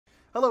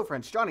Hello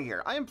friends, Jonnii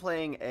here. I am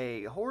playing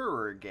a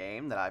horror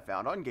game that I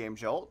found on Game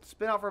Jolt. It's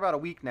been out for about a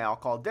week now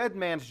called Dead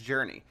Man's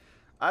Journey.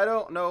 I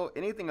don't know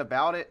anything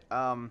about it,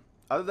 other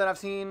than I've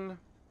seen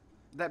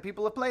that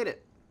people have played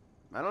it.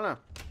 I don't know.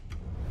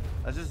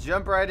 Let's just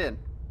jump right in.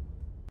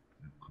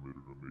 You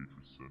committed a major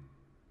sin.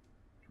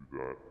 To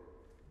that,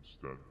 you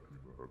stand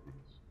between the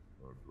heavens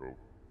and hell.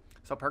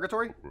 So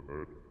purgatory? Up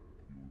ahead, you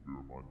will be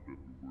reminded of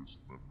your worst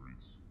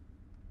memories,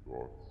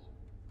 thoughts,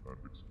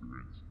 and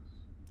experiences.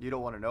 You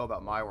don't want to know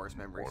about my worst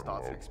memories, Final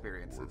thoughts, and hour,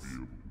 experiences. or be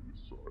able to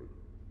decide.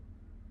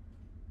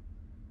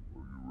 Are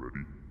you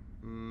ready?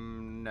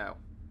 No.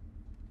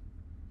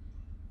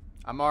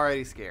 I'm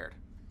already scared.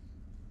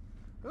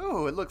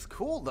 Ooh, it looks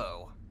cool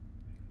though.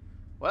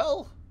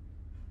 Well,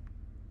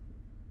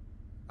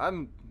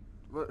 I'm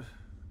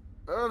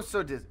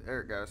so there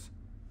it goes.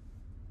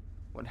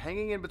 When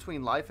hanging in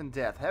between life and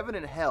death, heaven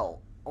and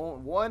hell,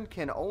 one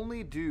can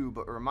only do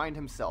but remind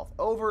himself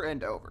over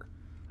and over.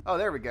 Oh,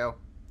 there we go.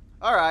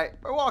 Alright,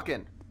 we're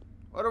walking.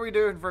 What are we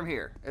doing from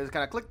here?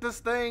 Can I click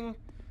this thing?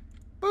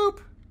 Boop.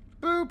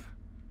 Boop.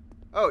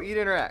 Oh, eat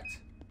interact.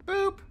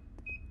 Boop.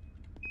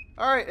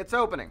 Alright, it's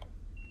opening.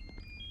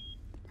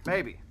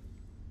 Maybe.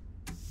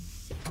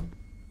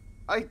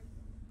 I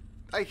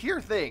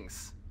hear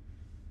things.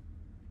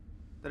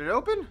 Did it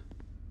open?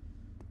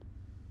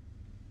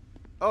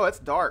 Oh, it's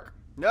dark.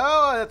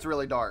 No, that's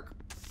really dark.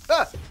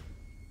 Ah!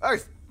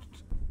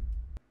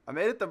 I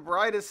made it the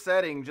brightest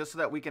setting just so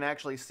that we can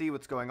actually see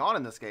what's going on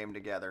in this game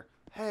together.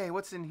 Hey,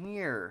 what's in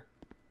here?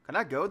 Can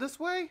I go this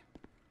way?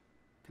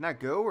 Can I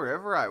go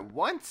wherever I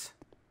want?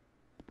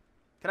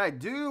 Can I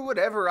do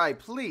whatever I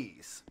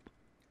please?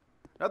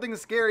 Nothing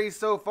scary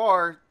so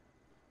far.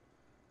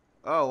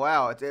 Oh,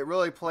 wow. It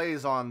really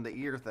plays on the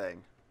ear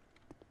thing.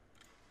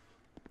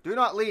 Do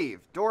not leave.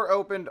 Door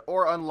opened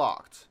or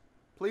unlocked.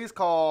 Please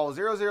call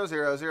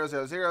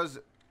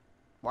 00000.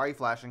 Why are you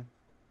flashing?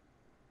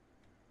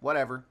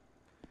 Whatever.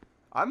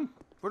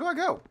 Where do I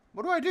go?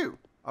 What do I do?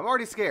 I'm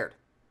already scared.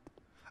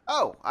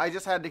 Oh, I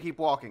just had to keep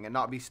walking and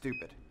not be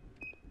stupid.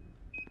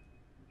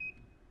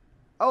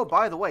 Oh,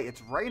 by the way,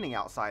 it's raining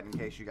outside in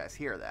case you guys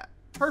hear that.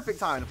 Perfect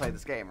time to play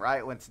this game,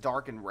 right? When it's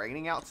dark and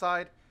raining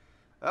outside.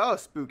 Oh,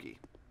 spooky.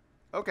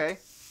 Okay.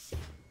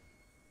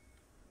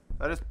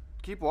 I just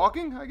keep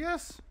walking, I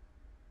guess?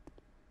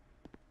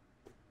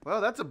 Well,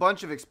 that's a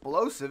bunch of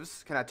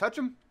explosives. Can I touch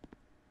them?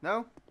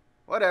 No?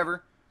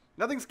 Whatever.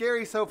 Nothing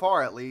scary so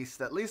far, at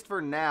least. At least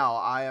for now,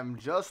 I am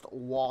just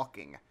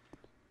walking.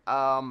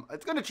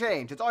 It's gonna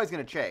change. It's always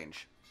gonna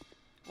change.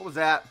 What was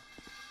that?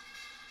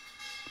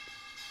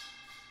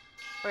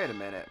 Wait a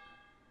minute.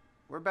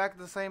 We're back at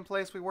the same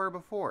place we were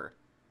before.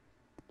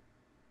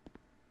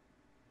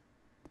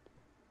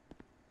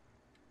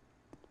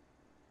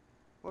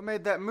 What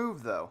made that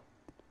move, though?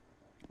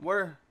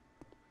 Where...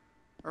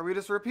 Are we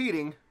just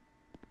repeating?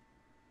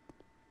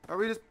 Are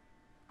we just...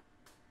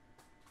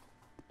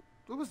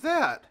 What was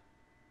that?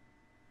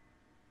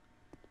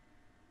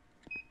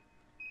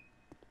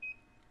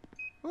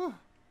 Ooh.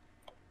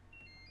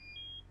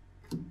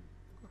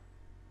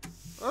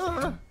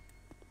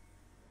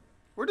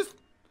 We're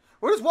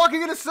just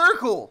walking in a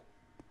circle.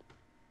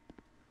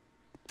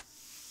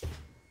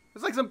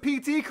 It's like some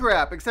PT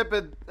crap, except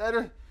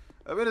I'm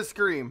gonna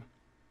scream.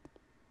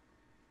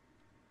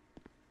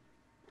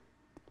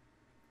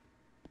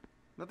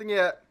 Nothing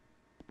yet.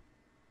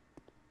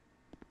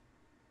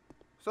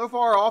 So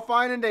far, all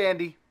fine and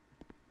dandy.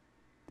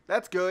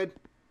 That's good.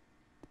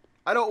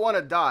 I don't want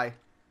to die.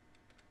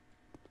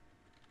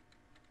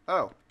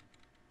 Oh.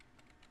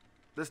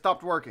 This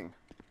stopped working.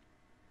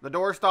 The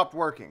door stopped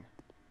working.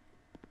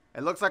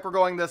 It looks like we're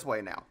going this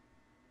way now.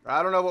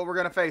 I don't know what we're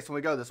going to face when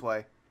we go this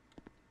way.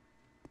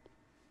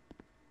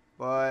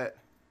 But...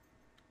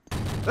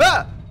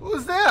 Ah! What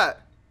was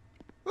that?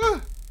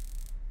 Ah!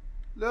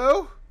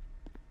 No.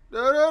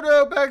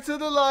 No. Back to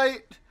the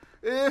light.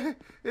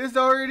 It's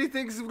already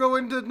things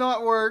going to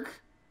not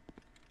work.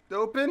 To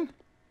open?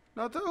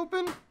 Not to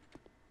open?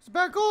 It's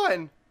back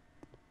on.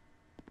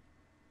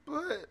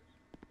 But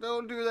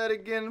don't do that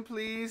again,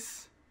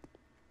 please.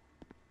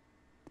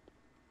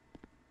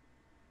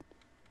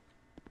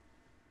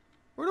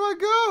 Where do I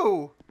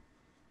go?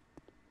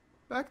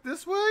 Back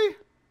this way?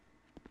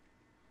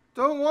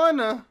 Don't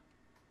wanna.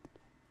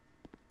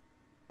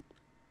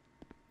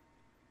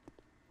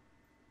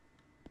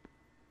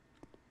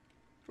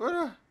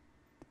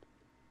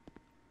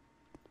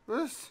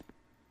 What's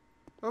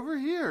over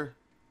here?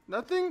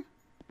 Nothing?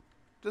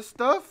 Just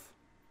stuff?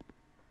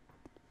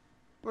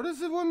 What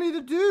does it want me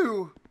to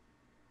do?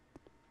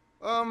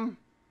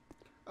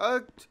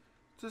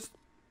 Just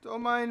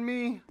don't mind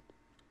me.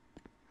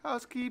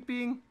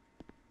 Housekeeping.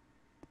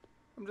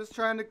 I'm just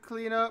trying to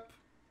clean up.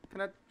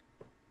 I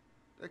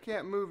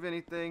can't move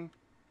anything.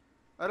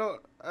 I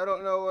don't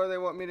know where they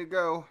want me to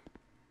go.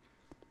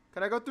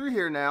 Can I go through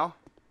here now?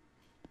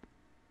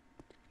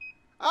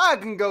 I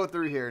can go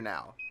through here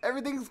now.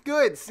 Everything's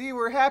good. See,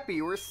 we're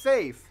happy. We're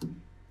safe.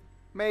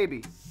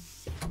 Maybe.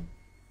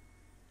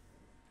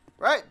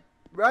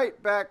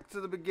 Right back to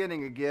the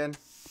beginning again.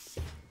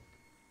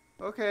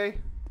 Okay.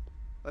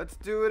 Let's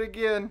do it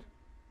again.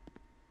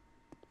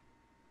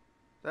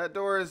 That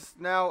door is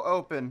now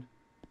open.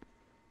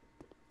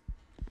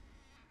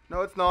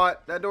 No, it's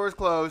not. That door is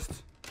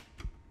closed.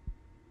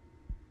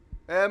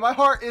 And my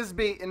heart is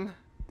beating.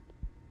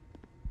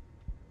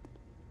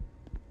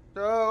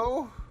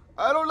 No.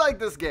 I don't like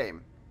this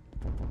game.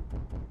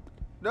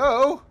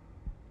 No.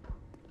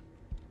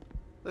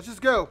 Let's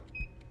just go.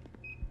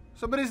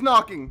 Somebody's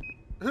knocking.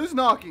 Who's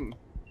knocking?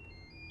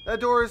 That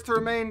door is to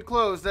remain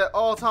closed at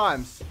all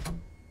times.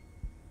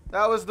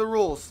 That was the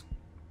rules.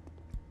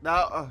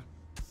 Now,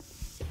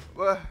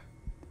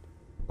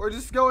 we're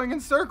just going in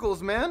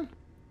circles, man.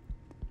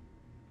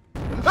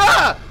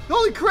 Ah!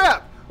 Holy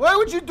crap! Why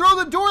would you throw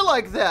the door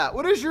like that?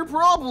 What is your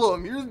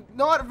problem? You're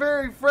not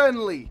very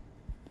friendly.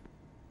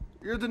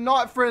 You're the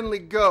not friendly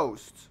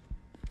ghost.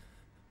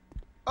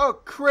 Oh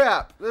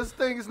crap! This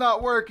thing's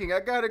not working.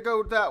 I gotta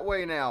go that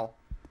way now.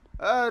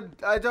 I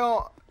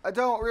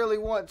don't really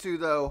want to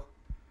though.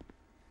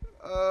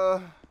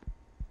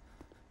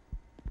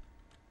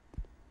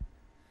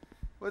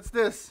 What's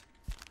this?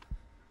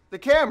 The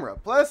camera.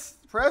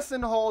 Press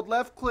and hold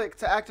left click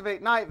to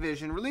activate night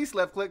vision. Release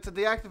left click to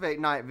deactivate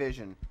night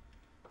vision.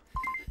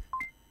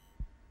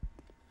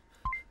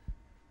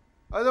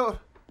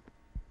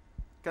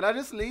 Can I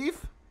just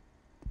leave?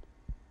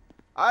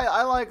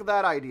 I like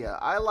that idea.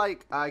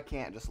 I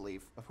can't just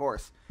leave, of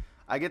course.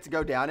 I get to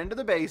go down into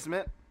the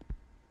basement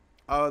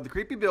of the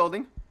creepy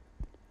building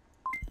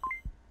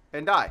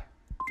and die.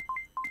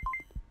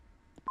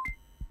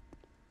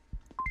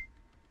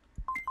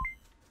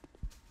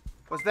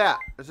 What's that?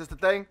 It's just a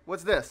thing?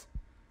 What's this?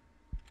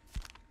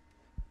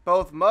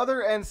 Both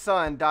mother and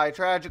son die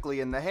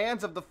tragically in the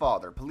hands of the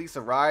father. Police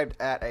arrived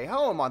at a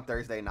home on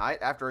Thursday night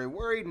after a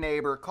worried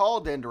neighbor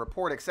called in to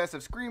report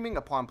excessive screaming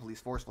upon police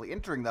forcefully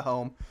entering the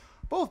home.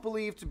 Both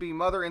believed to be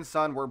mother and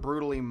son were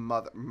brutally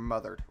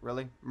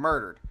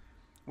murdered.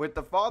 With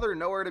the father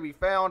nowhere to be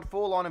found,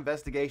 full-on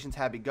investigations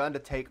have begun to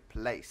take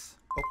place.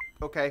 Oh,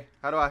 okay,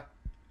 how do I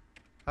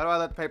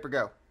let the paper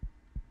go?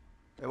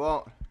 It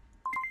won't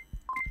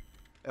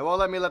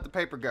let me let the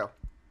paper go.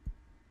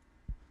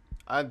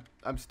 I'm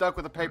stuck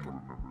with the paper. I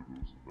remember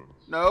those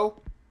events.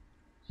 No.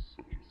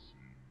 Such a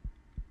scene.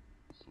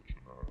 Such an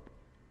act.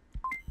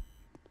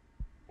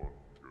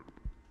 Unforgettable.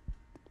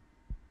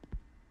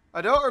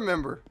 I don't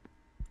remember.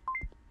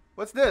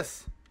 What's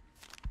this?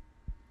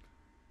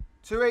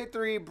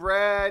 283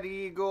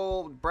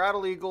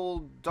 Brattle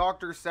Eagle,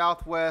 Dr.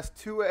 Southwest,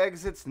 2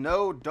 exits,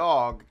 no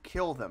dog,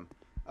 kill them.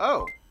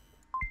 Oh.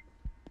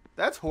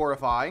 That's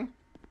horrifying.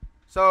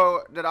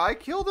 So, did I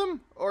kill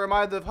them? Or am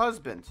I the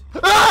husband?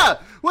 Ah!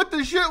 What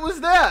the shit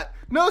was that?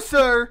 No,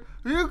 sir.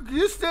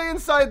 You stay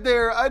inside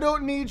there. I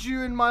don't need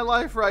you in my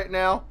life right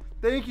now.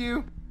 Thank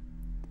you.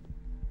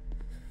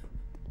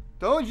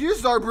 Don't you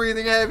start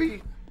breathing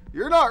heavy.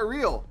 You're not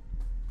real.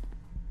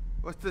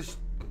 What's this?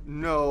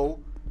 No.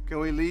 Can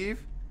we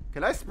leave?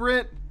 Can I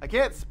sprint? I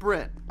can't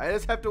sprint. I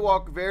just have to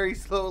walk very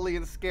slowly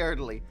and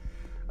scaredly.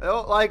 I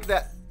don't like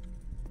that.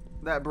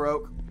 That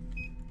broke.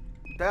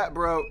 That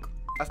broke.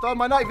 I still have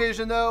my night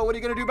vision though. What are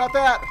you gonna do about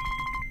that?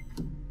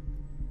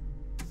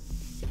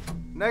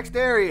 Next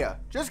area.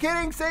 Just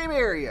kidding, same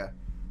area.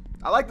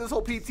 I like this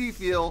whole PT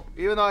feel,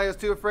 even though I was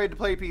too afraid to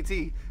play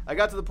PT. I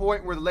got to the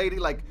point where the lady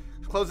like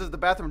closes the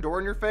bathroom door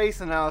in your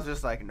face, and I was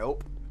just like,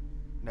 nope.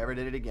 Never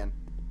did it again.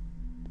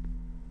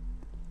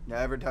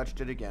 Never touched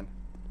it again.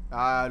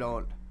 I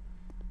don't.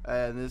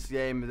 And this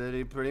game,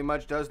 it pretty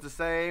much does the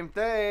same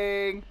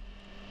thing.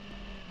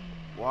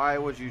 Why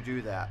would you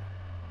do that?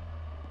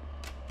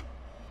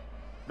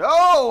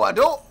 No, I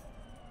don't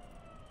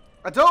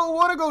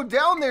want to go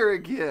down there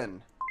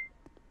again.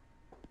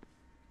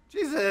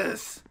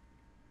 Jesus.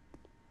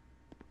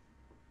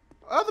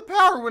 Oh, the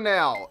power went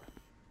out.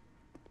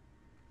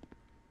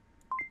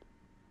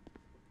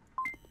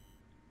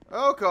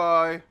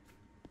 Okay.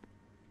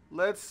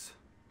 Let's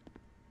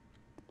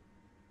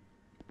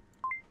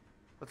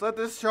let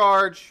this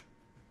charge.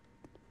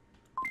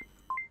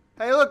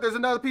 Hey, look, there's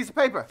another piece of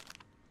paper.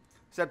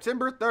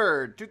 September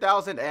 3rd,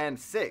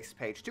 2006,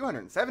 page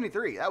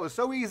 273. That was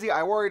so easy,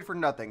 I worried for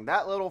nothing.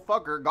 That little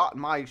fucker got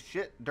my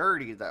shit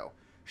dirty, though.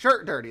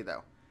 Shirt dirty,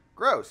 though.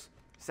 Gross.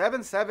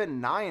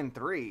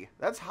 7793.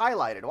 That's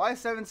highlighted. Why is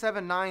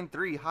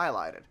 7793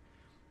 highlighted?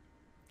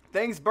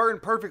 Things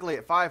burned perfectly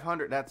at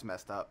 500. That's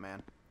messed up,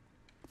 man.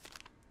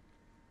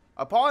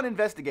 Upon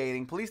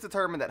investigating, police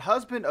determined that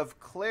husband of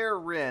Claire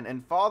Wren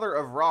and father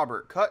of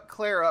Robert cut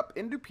Claire up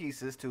into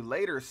pieces to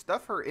later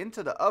stuff her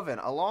into the oven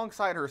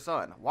alongside her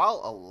son,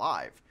 while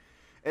alive.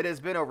 It has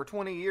been over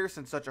 20 years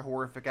since such a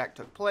horrific act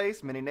took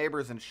place. Many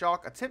neighbors in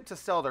shock attempt to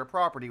sell their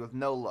property with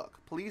no luck.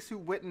 Police who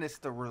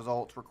witnessed the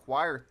results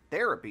require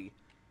therapy.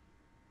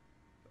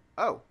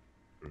 Oh.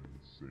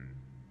 Insane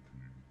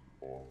being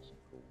awesome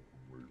from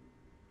right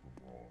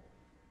from wrong.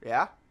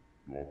 Yeah?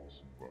 You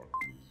awesome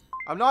practice.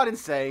 I'm not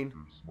insane.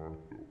 You're smart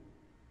though.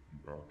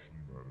 You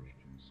actually managed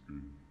to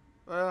escape.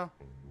 Well.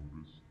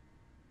 Unnoticed,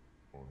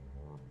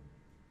 unharmed.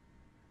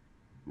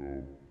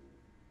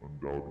 Though,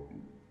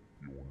 undoubtedly,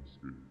 you won't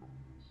escape from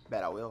this.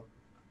 Bet I will.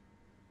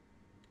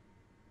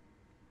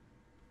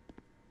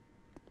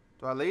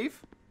 Do I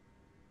leave?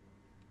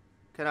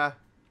 Can I?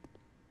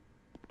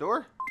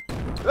 Door?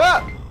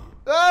 Ah!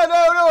 Ah,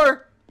 no,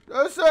 door!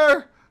 Oh,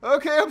 sir!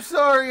 Okay, I'm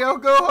sorry. I'll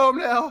go home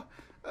now.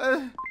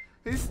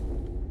 He's...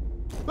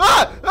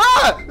 Ah!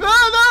 Ah!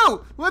 Ah,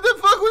 no! What the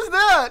fuck was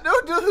that? No,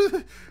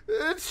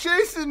 it's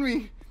chasing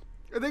me.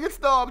 I think it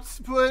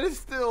stopped, but it's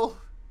still...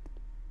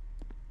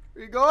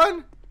 Are you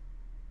gone?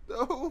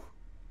 No.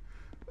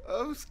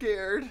 I'm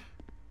scared.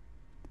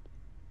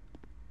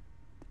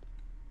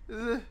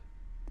 Can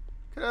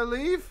I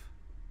leave?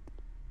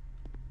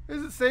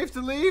 Is it safe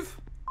to leave?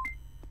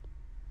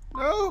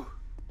 No.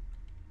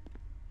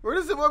 Where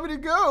does it want me to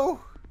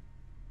go?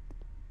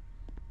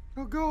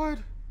 Oh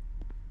God.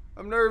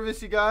 I'm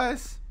nervous, you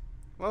guys.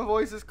 My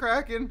voice is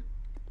cracking.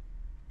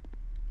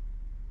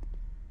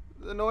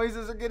 The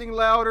noises are getting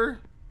louder.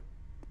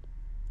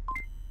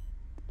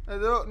 I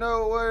don't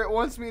know where it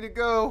wants me to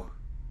go.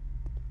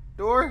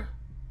 Door?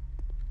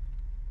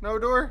 No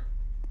door?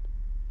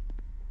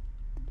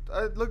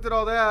 I looked at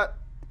all that.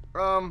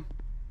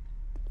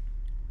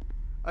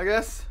 I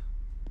guess.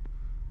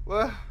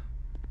 Well,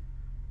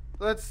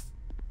 let's,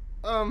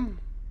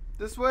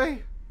 this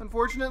way,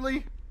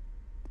 unfortunately.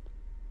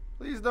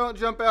 Please don't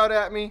jump out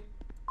at me.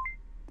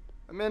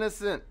 I'm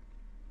innocent.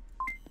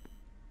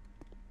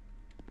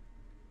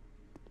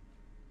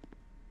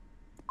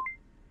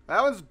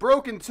 That one's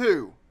broken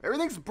too.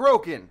 Everything's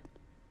broken.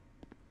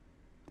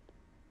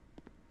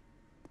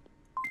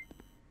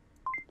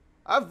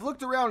 I've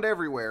looked around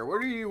everywhere. What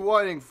are you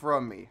wanting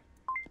from me?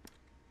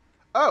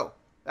 Oh,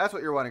 that's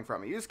what you're wanting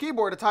from me. Use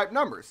keyboard to type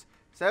numbers.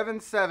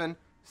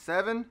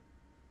 777.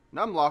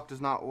 Numlock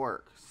does not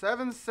work.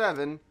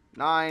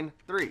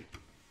 7793.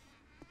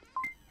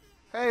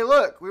 Hey,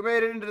 look, we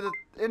made it into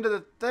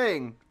the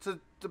thing to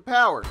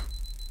power.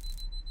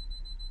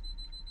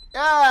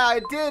 Yeah, I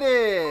did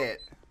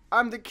it.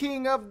 I'm the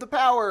king of the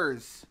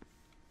powers.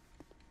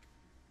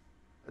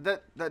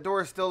 That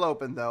door is still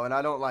open though, and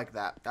I don't like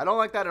that. I don't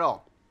like that at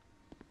all.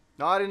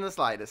 Not in the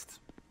slightest.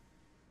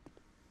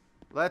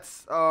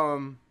 Let's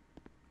go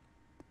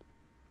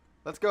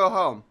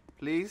home,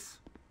 please.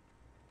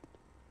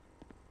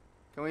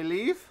 Can we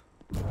leave?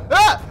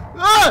 Ah!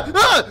 Ah!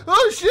 Ah!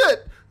 Oh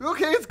shit!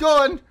 Okay, it's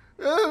gone.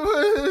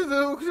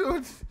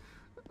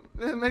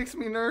 It makes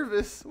me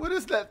nervous. What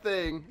is that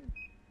thing?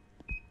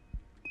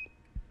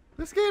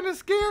 This game is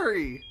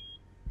scary.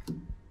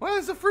 Why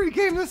is a free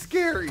game this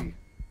scary?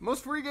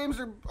 Most free games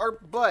are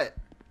butt.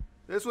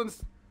 This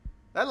one's...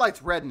 That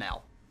light's red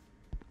now.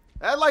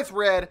 That light's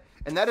red,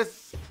 and that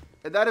is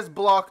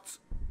blocked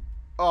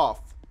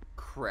off.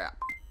 Crap.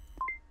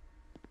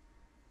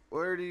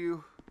 Where do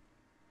you...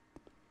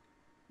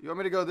 You want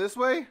me to go this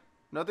way?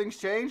 Nothing's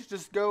changed?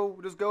 Just go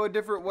a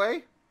different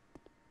way?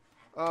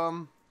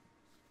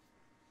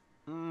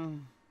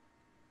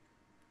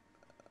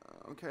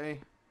 Okay.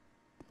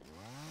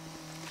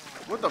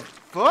 What the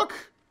fuck?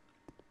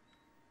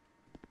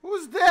 What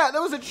was that?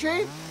 That was a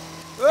chain?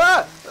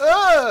 Oh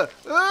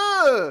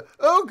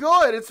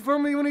God, it's for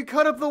me when he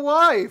cut up the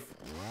wife.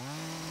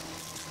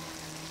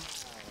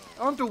 I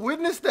don't have to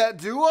witness that,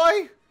 do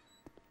I?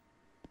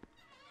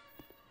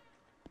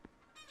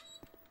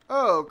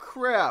 Oh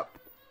crap.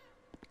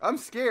 I'm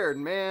scared,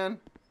 man.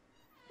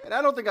 And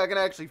I don't think I can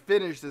actually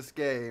finish this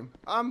game.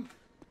 Let's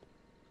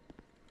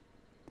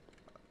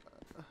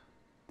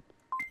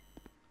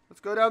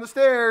go down the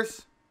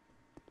stairs.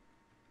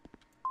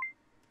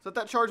 Let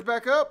that charge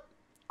back up.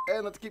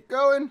 And let's keep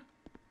going.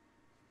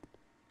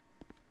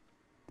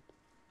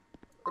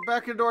 We're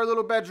back into our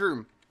little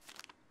bedroom.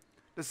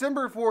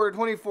 December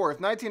 24th,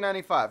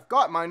 1995.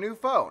 Got my new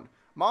phone.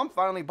 Mom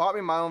finally bought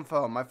me my own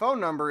phone. My phone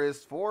number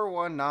is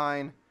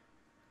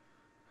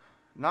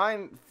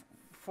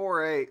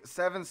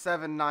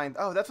 419-948-779.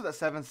 Oh, that's what that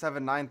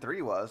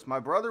 7793 was. My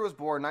brother was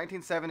born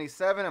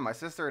 1977 and my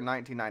sister in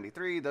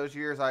 1993. Those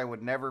years I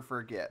would never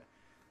forget.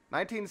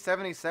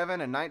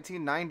 1977 and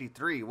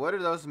 1993. What do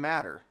those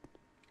matter?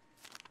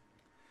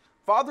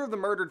 Father of the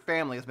murdered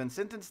family has been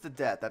sentenced to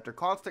death after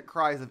constant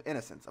cries of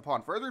innocence.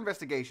 Upon further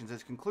investigations,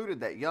 it's concluded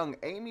that young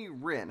Amy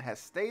Wren has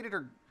stated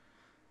her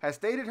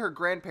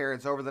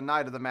grandparents over the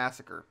night of the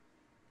massacre.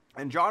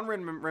 And John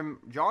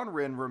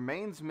Wren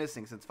remains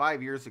missing since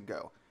 5 years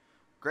ago.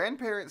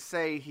 Grandparents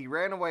say he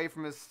ran away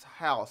from his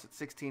house at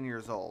 16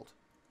 years old.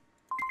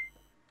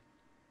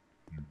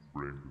 You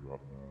framed that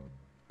man.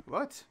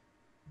 What?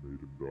 Made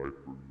him die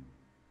for you.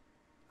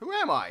 Who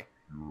am I?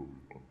 Purely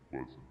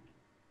unpleasant.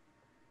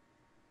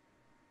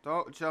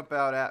 Don't jump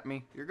out at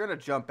me. You're gonna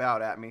jump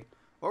out at me.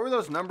 What were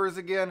those numbers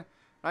again?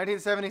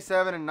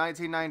 1977 and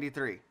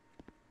 1993.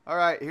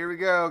 Alright, here we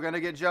go. Gonna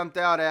get jumped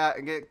out at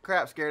and get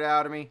crap scared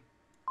out of me.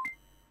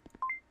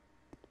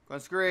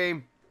 Gonna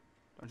scream.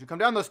 Don't you come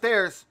down those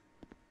stairs.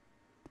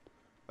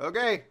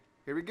 Okay,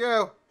 here we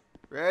go.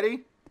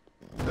 Ready?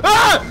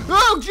 Ah!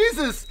 Oh,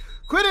 Jesus!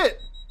 Quit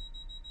it!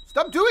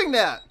 Stop doing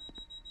that!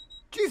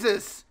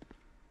 Jesus!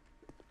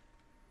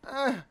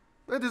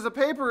 There's a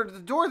paper at the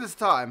door this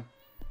time.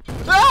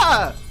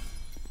 Ah!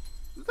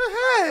 What the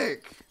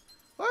heck?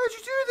 Why would you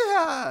do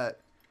that?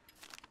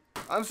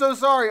 I'm so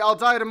sorry. I'll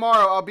die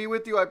tomorrow. I'll be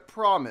with you, I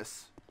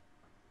promise.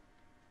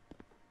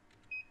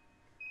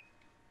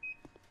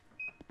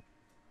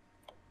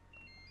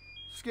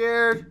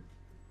 Scared.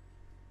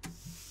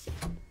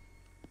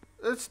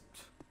 It's...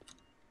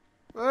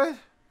 What?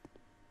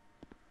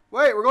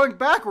 Wait, we're going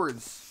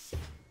backwards.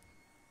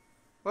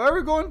 Why are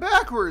we going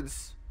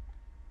backwards?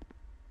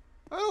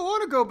 I don't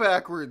want to go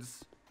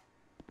backwards.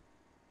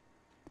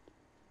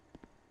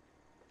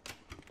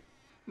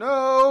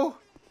 No.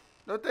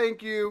 No,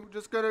 thank you.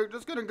 Just gonna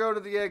go to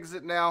the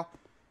exit now.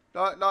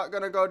 Not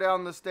gonna go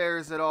down the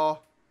stairs at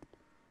all.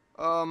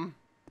 Don't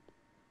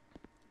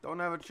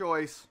have a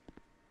choice.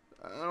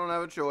 I don't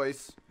have a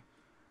choice.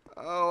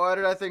 Oh, why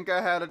did I think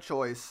I had a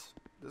choice?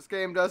 This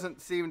game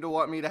doesn't seem to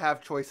want me to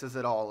have choices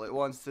at all. It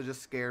wants to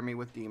just scare me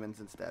with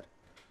demons instead.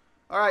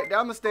 Alright,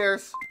 down the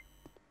stairs.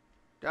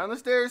 Down the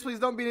stairs. Please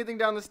don't be anything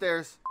down the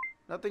stairs.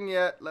 Nothing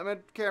yet. Let my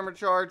camera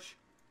charge.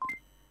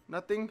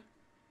 Nothing.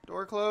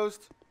 Door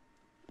closed.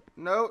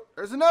 Note.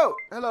 There's a note.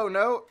 Hello,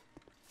 note.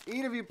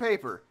 Eat of you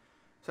paper.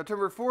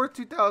 September 4th,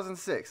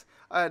 2006.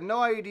 I had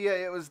no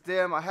idea it was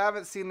them. I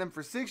haven't seen them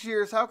for 6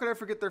 years. How could I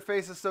forget their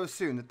faces so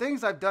soon? The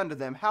things I've done to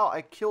them. How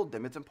I killed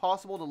them. It's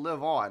impossible to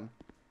live on.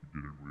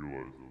 You didn't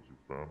realize that was your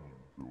family you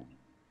killed,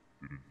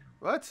 didn't you?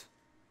 What?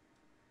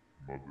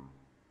 Mother,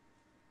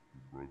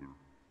 your brother,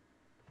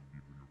 and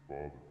even your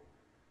father.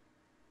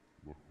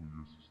 Luckily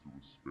your sister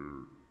was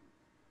spared.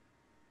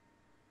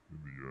 In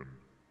the end,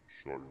 you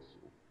shot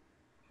yourself.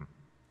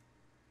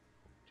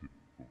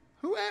 Typical.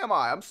 Who am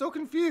I? I'm so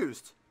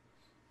confused.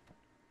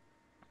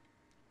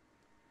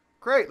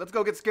 Great, let's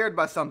go get scared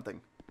by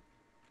something.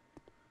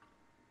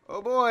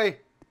 Oh boy.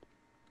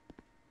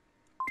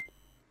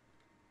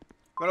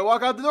 Gonna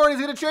walk out the door and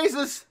he's gonna chase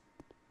us.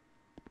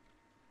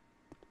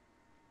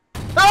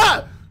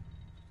 Ah!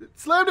 It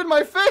slammed in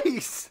my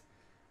face.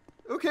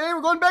 Okay,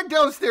 we're going back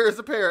downstairs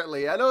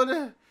apparently. I don't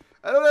know.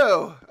 I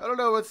don't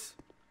know what's...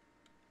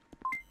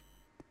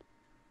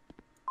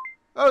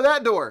 Oh,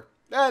 that door.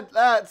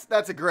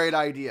 That's a great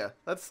idea.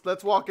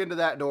 Let's walk into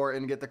that door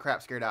and get the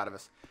crap scared out of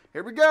us.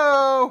 Here we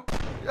go.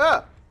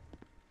 Yeah.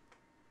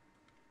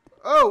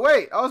 Oh,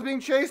 wait. I was being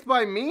chased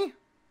by me?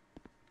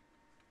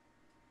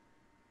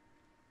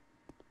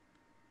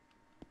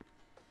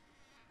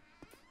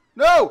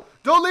 No!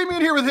 Don't leave me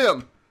in here with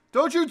him!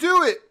 Don't you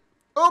do it!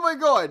 Oh my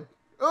god!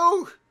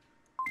 Oh!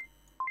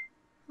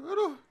 I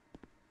don't...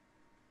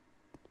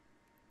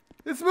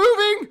 It's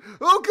moving!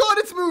 Oh god,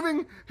 it's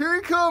moving! Here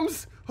he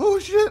comes! Oh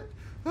shit!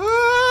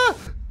 Ah!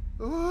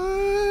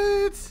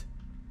 What?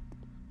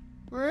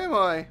 Where am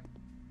I?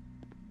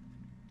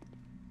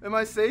 Am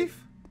I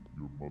safe?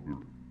 Your mother,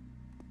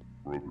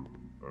 brother,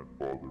 and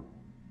father,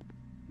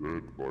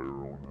 dead by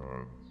your own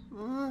hands.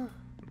 And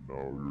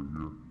now you're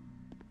here,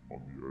 on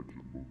the edge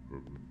of both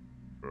heaven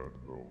and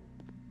hell.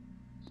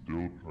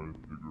 Still trying to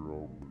figure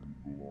out where you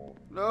belong.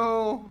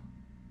 No!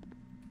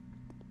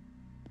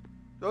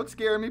 Don't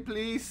scare me,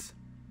 please.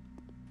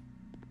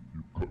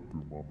 You cut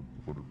your mom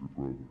in front of your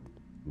brother,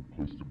 then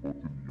placed them both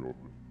in the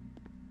oven,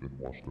 then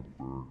watched them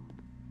burn.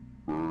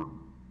 Burn!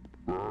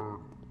 Burn!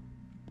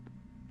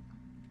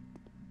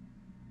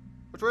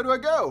 Which way do I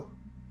go?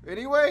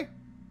 Anyway?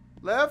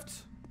 Left?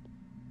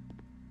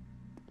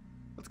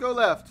 Let's go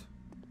left.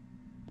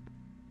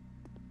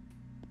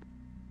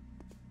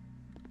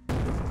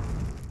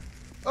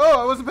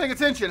 Oh, I wasn't paying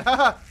attention.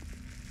 Haha.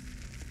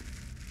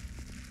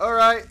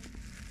 Alright.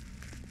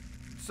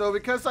 So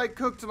because I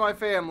cooked my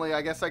family,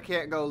 I guess I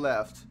can't go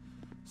left.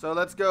 So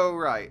let's go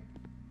right.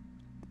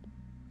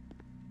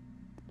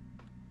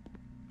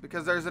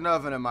 Because there's an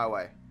oven in my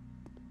way.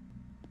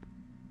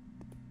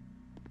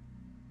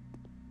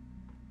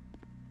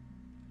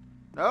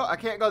 No, I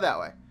can't go that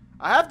way.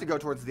 I have to go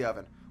towards the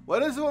oven. What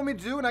does it want me to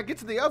do when I get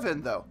to the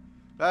oven, though?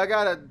 I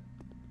gotta...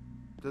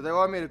 Do they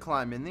want me to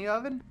climb in the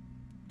oven?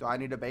 Do I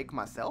need to bake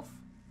myself?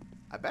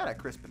 I bet I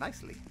crisp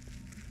nicely.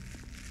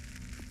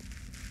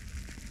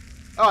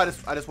 Oh, I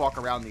just walk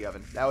around the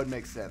oven. That would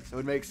make sense. It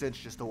would make sense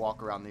just to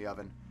walk around the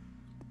oven.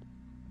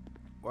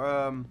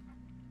 I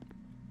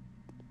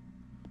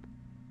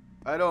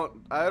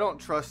don't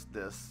trust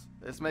this.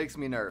 This makes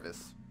me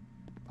nervous.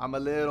 I'm a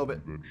little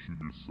bit... Then shoot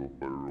yourself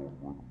by your own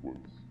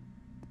workplace.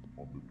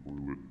 On the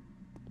toilet.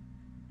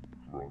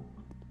 Drunk.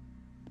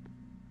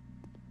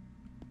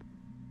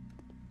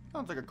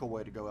 Sounds like a cool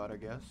way to go out, I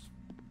guess.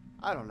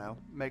 I don't know.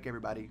 Make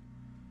everybody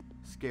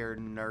scared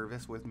and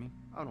nervous with me.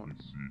 I don't know.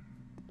 You see,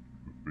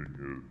 the thing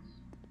is,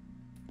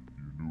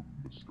 you knew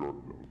from the start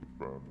that was a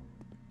family,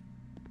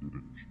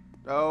 didn't you?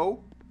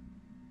 No.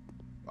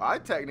 I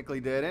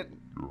technically didn't.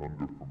 Your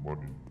hunger for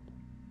money,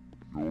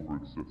 your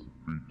over-excessive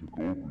greed took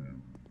over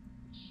you,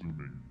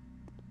 assuming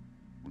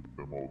with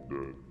them all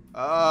dead.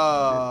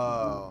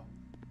 Oh.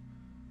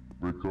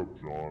 Wake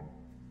up, John.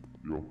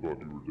 They all thought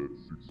you were dead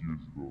 6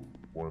 years ago.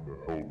 Why in the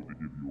hell did they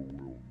give you a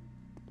will?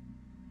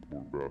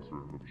 Poor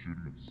bastard ended up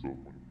shooting himself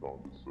when he found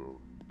this out.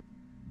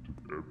 You took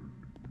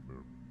everything from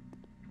him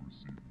to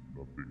receive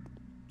nothing.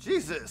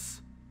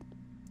 Jesus.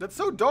 That's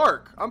so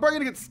dark. I'm probably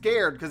gonna get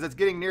scared because it's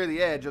getting near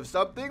the edge of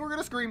something. We're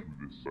gonna scream.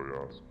 Do this, I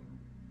ask you.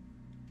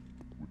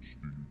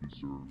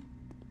 deserve.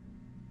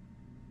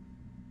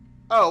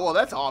 Oh, well,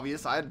 that's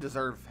obvious. I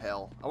deserve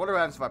hell. I wonder what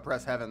happens if I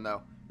press heaven,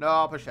 though. No,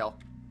 I'll push hell.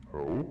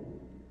 Hell?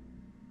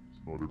 It's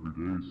not every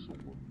day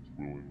someone is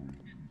willingly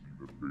choosing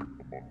their fate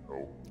among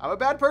hell. I'm a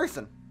bad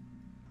person.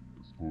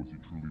 I suppose you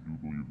truly do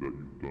believe that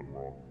you've done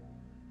wrong.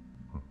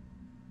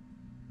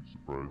 You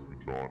surprise me,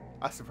 John.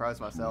 I surprise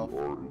myself. You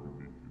are a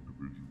unique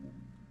individual.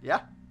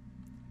 Yeah?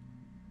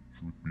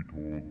 Truth be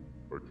told,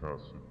 I can't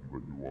simply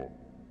let you off.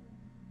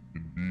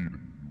 Indeed,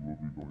 you will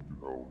be going to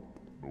hell,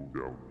 no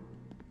doubt.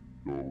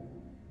 Though,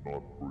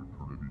 not for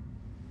eternity.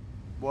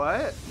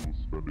 What? You will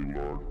spend a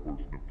large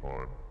portion of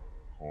time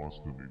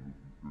constantly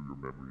looking through your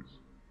memories,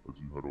 as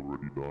you had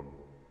already done.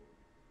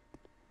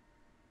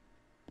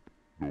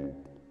 Though,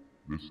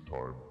 this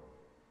time,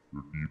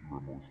 your deeper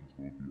emotions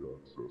will be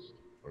accessed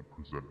and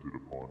presented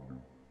upon you.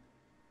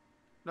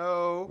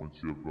 No. Once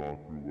you have gone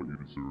through what you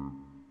deserve,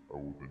 I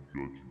will then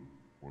judge you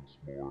once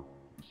more,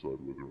 decide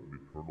whether an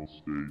eternal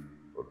stay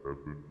at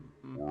heaven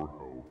or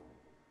hell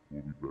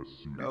will be best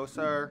suited. No,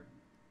 sir.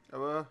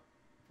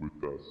 With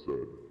that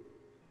said,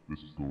 this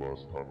is the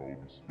last time I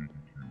will be speaking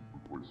to you for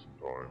quite some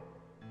time.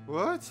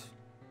 What?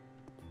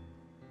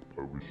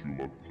 I wish you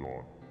luck,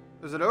 John.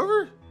 Is it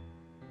over?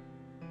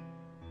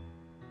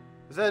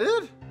 Is that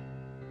it?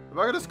 Am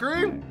I gonna Till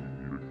scream?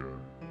 we meet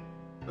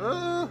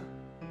again.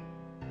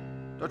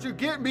 Don't you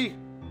get me?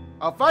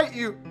 I'll fight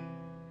you.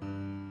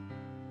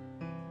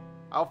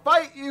 I'll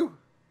fight you.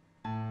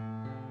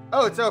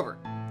 Oh, it's over.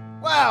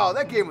 Wow,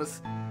 that game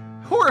was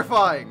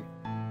horrifying.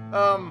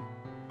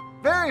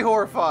 Very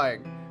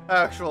horrifying,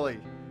 actually.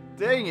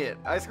 Dang it,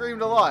 I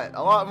screamed a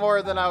lot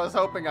more than I was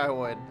hoping I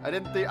would. I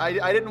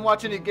didn't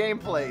watch any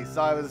gameplay,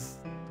 so I was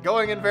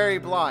going in very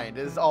blind,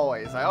 as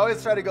always. I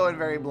always try to go in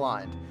very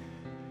blind.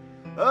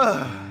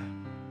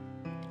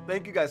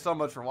 Thank you guys so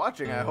much for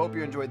watching. I hope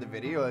you enjoyed the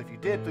video. If you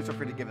did, please feel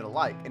free to give it a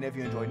like. And if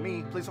you enjoyed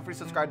me, please feel free to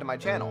subscribe to my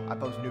channel. I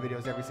post new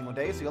videos every single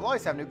day, so you'll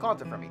always have new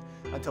content from me.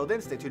 Until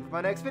then, stay tuned for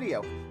my next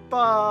video.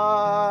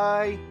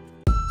 Bye!